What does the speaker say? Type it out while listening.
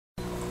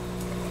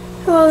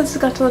Hello, this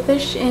is Godzilla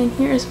Fish, and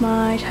here is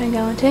my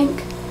 10-gallon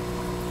tank.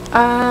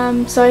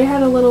 So I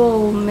had a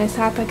little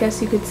mishap, I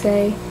guess you could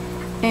say,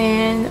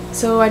 and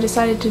so I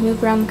decided to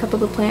move around a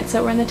couple of the plants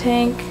that were in the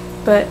tank,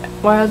 but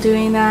while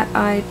doing that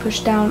I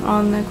pushed down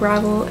on the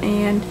gravel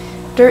and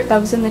dirt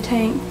that was in the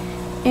tank,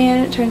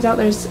 and it turns out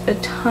there's a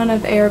ton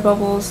of air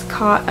bubbles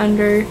caught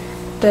under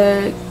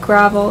the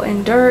gravel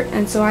and dirt,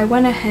 and so I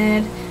went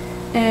ahead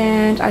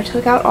and I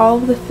took out all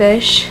of the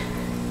fish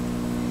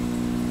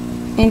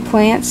and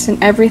plants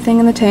and everything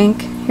in the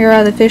tank. Here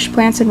are the fish,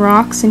 plants, and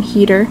rocks and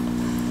heater.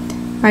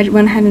 I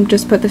went ahead and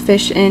just put the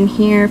fish in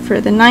here for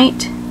the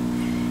night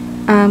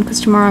because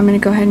tomorrow I'm going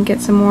to go ahead and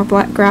get some more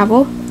black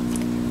gravel.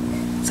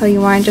 I'll tell you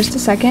why in just a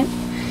second.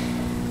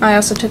 I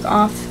also took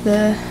off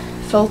the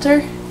filter.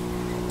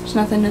 There's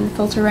nothing in the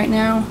filter right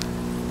now.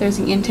 There's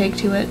an intake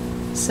to it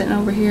sitting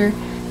over here.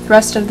 The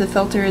rest of the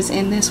filter is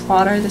in this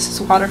water. This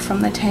is water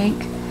from the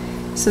tank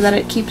so that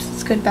it keeps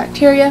its good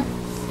bacteria.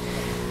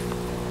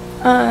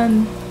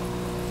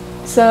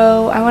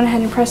 So I went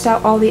ahead and pressed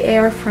out all the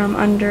air from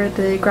under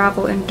the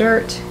gravel and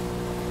dirt,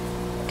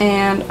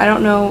 and I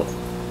don't know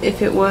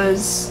if it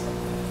was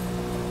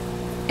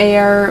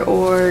air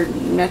or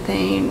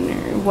methane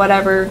or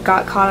whatever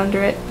got caught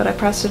under it, but I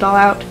pressed it all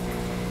out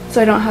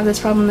so I don't have this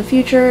problem in the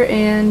future.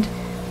 And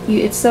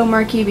it's so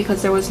murky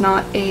because there was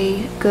not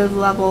a good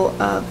level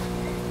of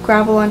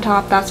gravel on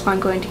top. That's why I'm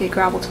going to get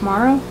gravel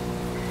tomorrow,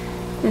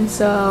 and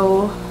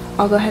so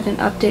I'll go ahead and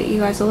update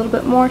you guys a little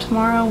bit more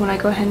tomorrow when I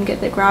go ahead and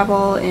get the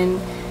gravel, and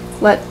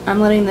I'm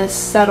letting this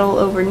settle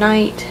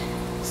overnight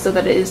so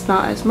that it is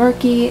not as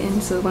murky,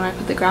 and so when I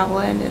put the gravel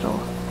in,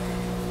 it'll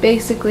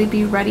basically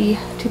be ready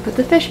to put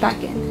the fish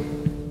back in.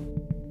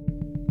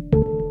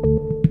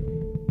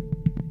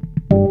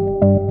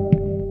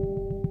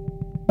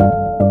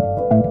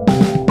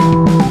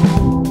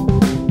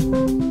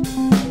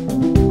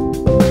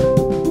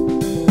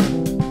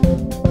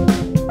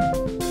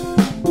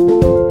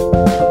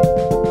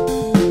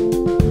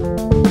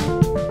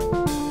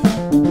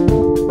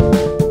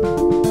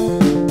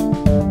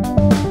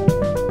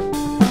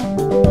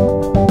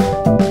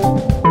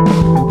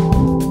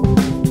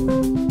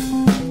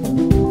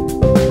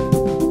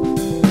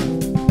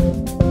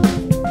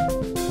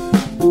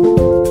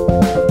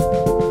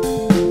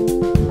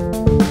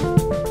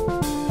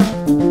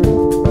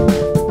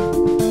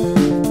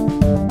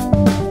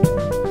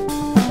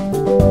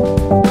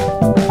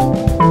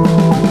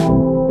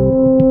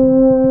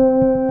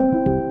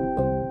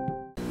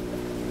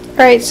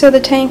 Alright, so the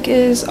tank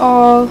is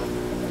all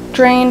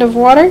drained of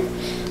water.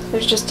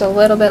 There's just a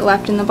little bit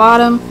left in the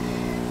bottom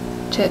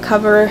to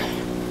cover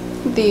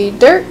the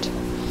dirt.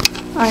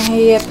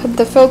 I put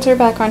the filter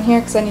back on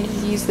here because I needed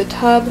to use the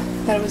tub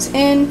that it was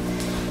in.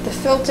 The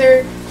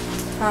filter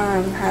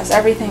has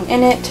everything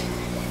in it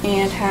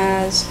and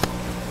has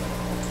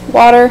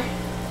water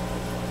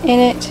in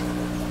it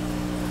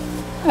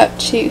up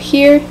to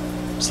here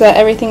so that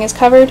everything is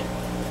covered.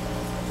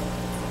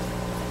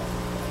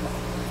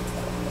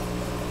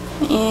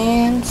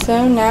 And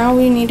so now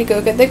we need to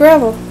go get the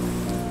gravel.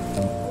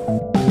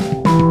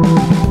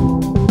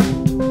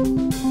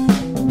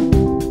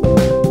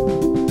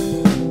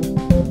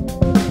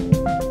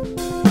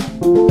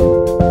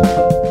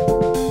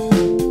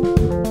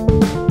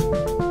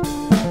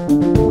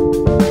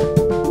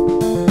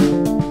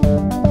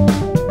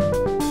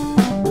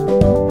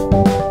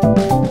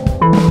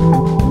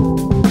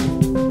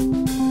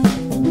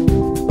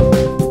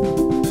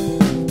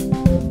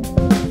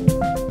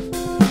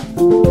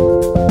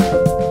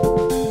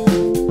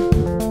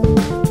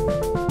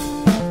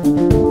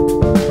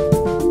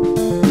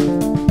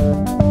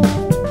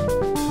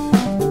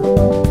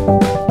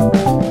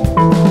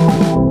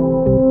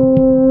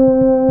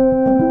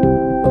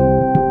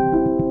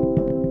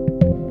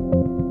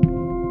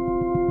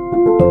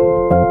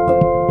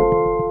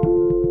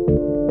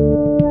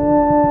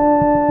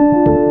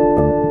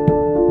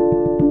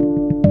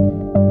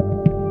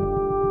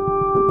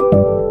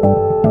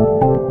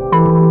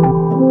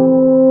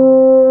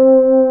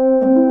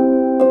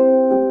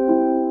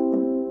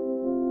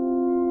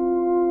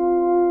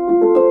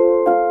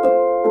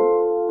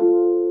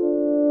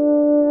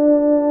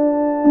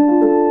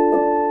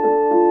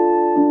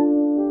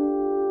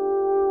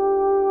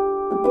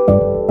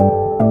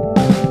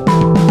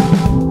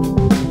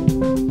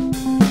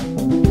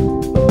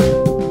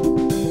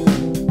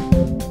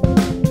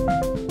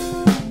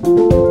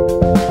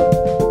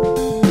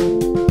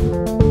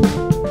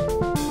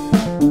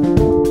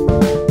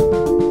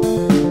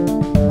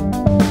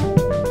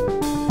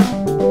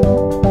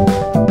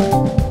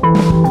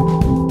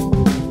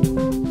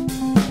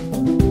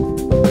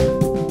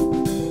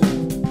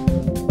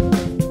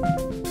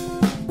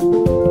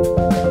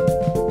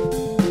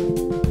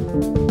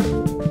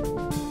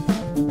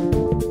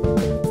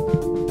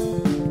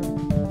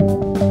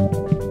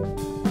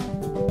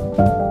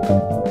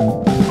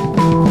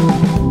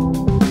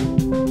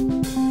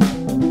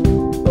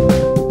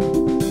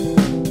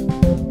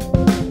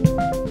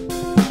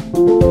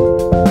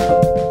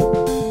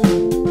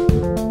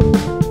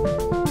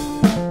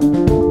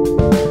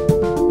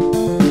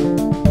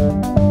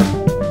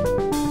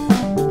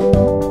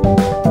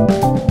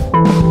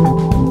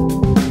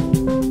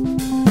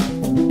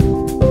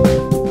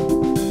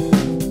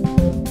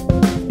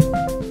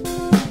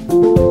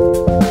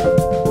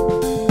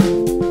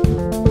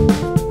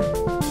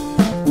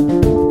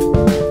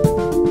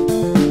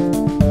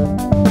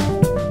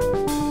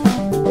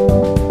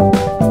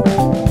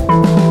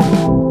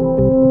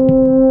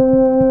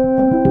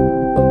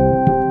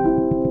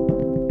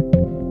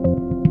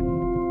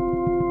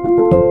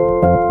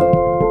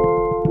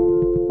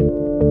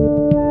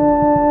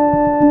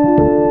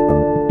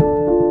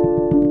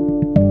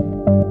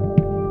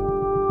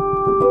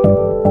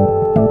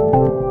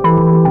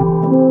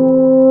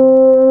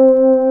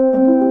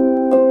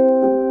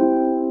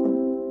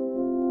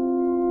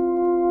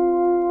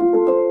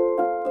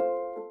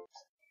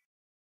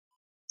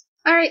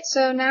 Alright,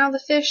 so now the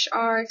fish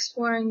are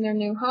exploring their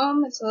new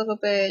home. It's a little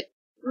bit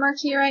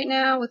murky right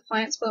now with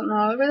plants floating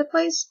all over the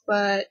place,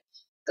 but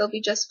they'll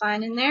be just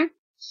fine in there.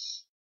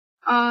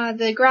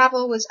 The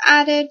gravel was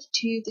added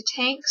to the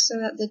tank so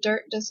that the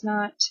dirt does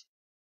not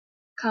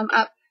come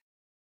up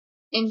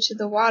into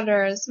the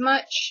water as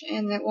much,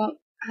 and it won't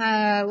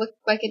look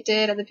like it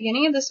did at the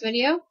beginning of this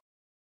video.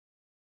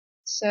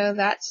 So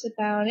that's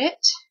about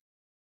it.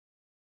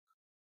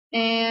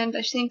 And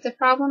I think the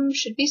problem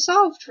should be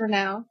solved for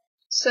now.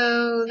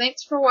 So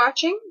thanks for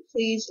watching.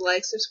 Please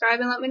like, subscribe,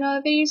 and let me know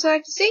the videos you'd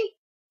like to see.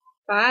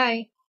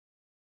 Bye.